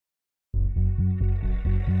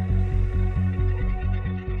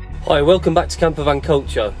Hi, welcome back to Campervan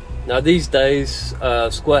Culture. Now these days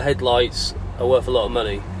square headlights are worth a lot of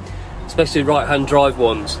money, especially right hand drive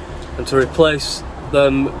ones, and to replace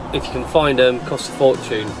them, if you can find them, costs a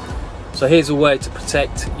fortune. So here's a way to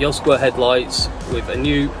protect your square headlights with a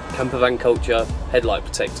new Campervan Culture headlight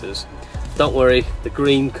protectors. Don't worry, the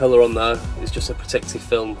green colour on there is just a protective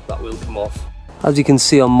film that will come off. As you can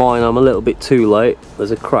see on mine, I'm a little bit too late.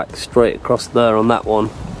 There's a crack straight across there on that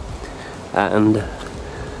one, and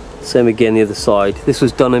same again the other side. This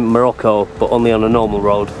was done in Morocco, but only on a normal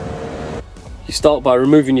road. You start by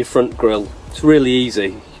removing your front grille. It's really easy.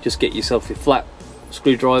 You just get yourself your flat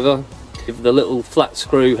screwdriver, give the little flat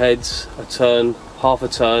screw heads a turn, half a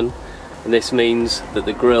turn, and this means that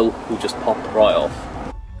the grille will just pop right off.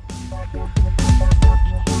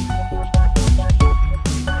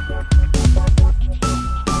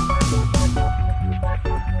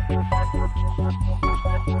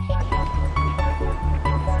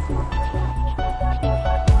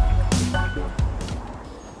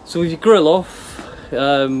 So with your grill off,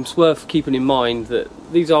 it's worth keeping in mind that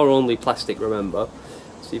these are only plastic, remember,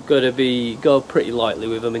 so you've got to go pretty lightly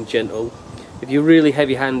with them and gentle. If you're really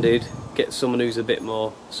heavy-handed, get someone who's a bit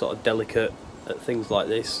more sort of delicate at things like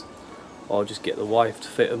this, or just get the wife to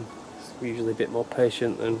fit them. It's usually a bit more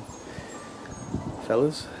patient than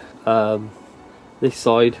fellas. This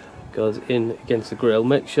side goes in against the grill.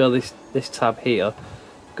 Make sure this tab here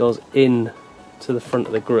goes in to the front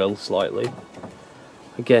of the grill slightly.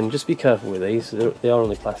 Again, just be careful with these, they are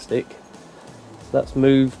only plastic. That's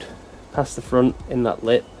moved past the front in that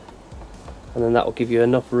lip, and then that will give you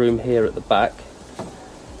enough room here at the back.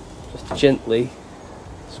 Just gently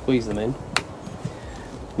squeeze them in.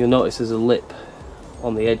 You'll notice there's a lip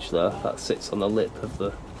on the edge there, that sits on the lip of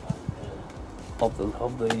the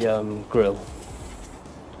grill.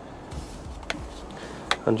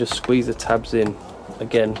 And just squeeze the tabs in.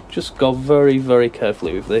 Again, just go very, very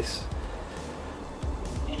carefully with this.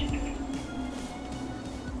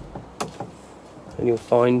 And you'll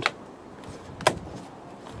find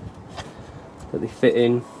that they fit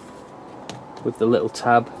in with the little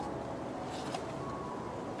tab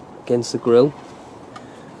against the grill,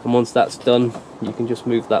 and once that's done you can just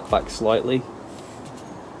move that back slightly,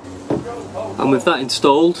 and with that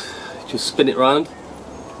installed just spin it round,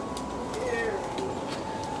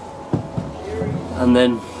 and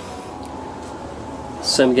then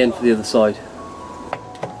same again for the other side.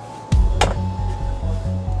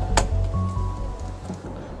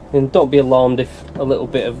 And don't be alarmed if a little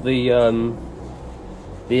bit of the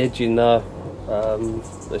edge in there,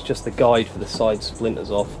 there's just the guide for the side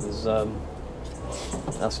splinters off.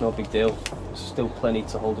 That's no big deal. There's still plenty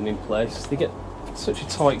to hold them in place. They get such a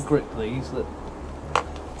tight grip, these, that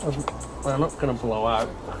they're not going to blow out.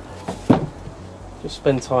 Just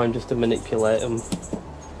spend time just to manipulate them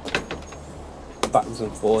backwards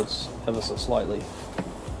and forwards ever so slightly.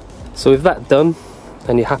 So with that done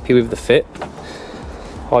and you're happy with the fit,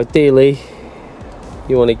 ideally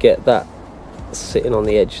you want to get that sitting on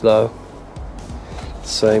the edge though.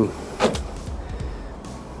 Same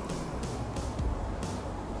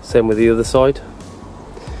with the other side.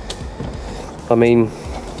 I mean,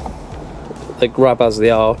 they grab as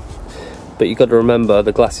they are, but you've got to remember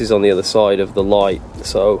the glass is on the other side of the light,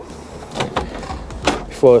 so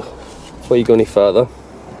before you go any further,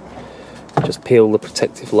 just peel the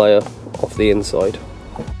protective layer off the inside.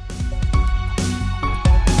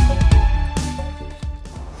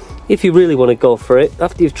 If you really want to go for it,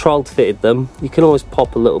 after you've trial fitted them, you can always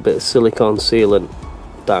pop a little bit of silicone sealant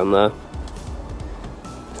down there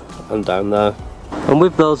and down there. And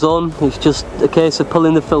with those on, it's just a case of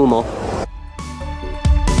pulling the film off.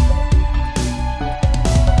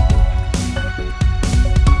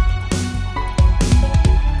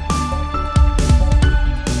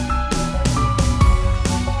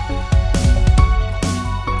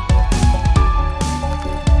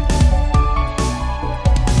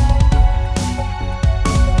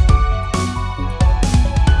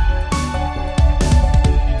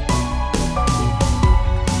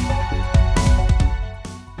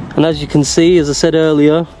 And as you can see, as I said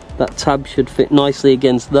earlier, that tab should fit nicely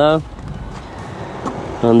against there,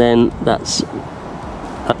 and then that's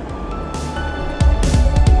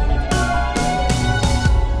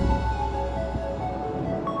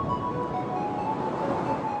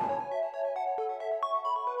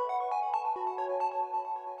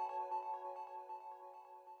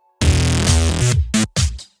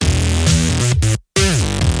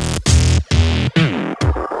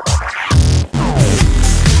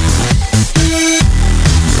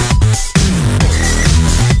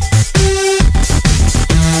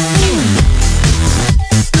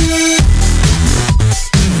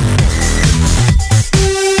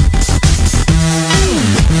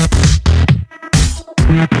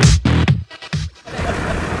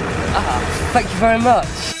thank you very much.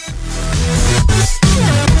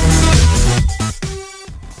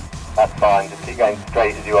 That's fine, just keep going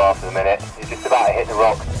straight as you are for the minute. You're just about to hit the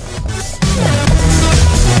rocks.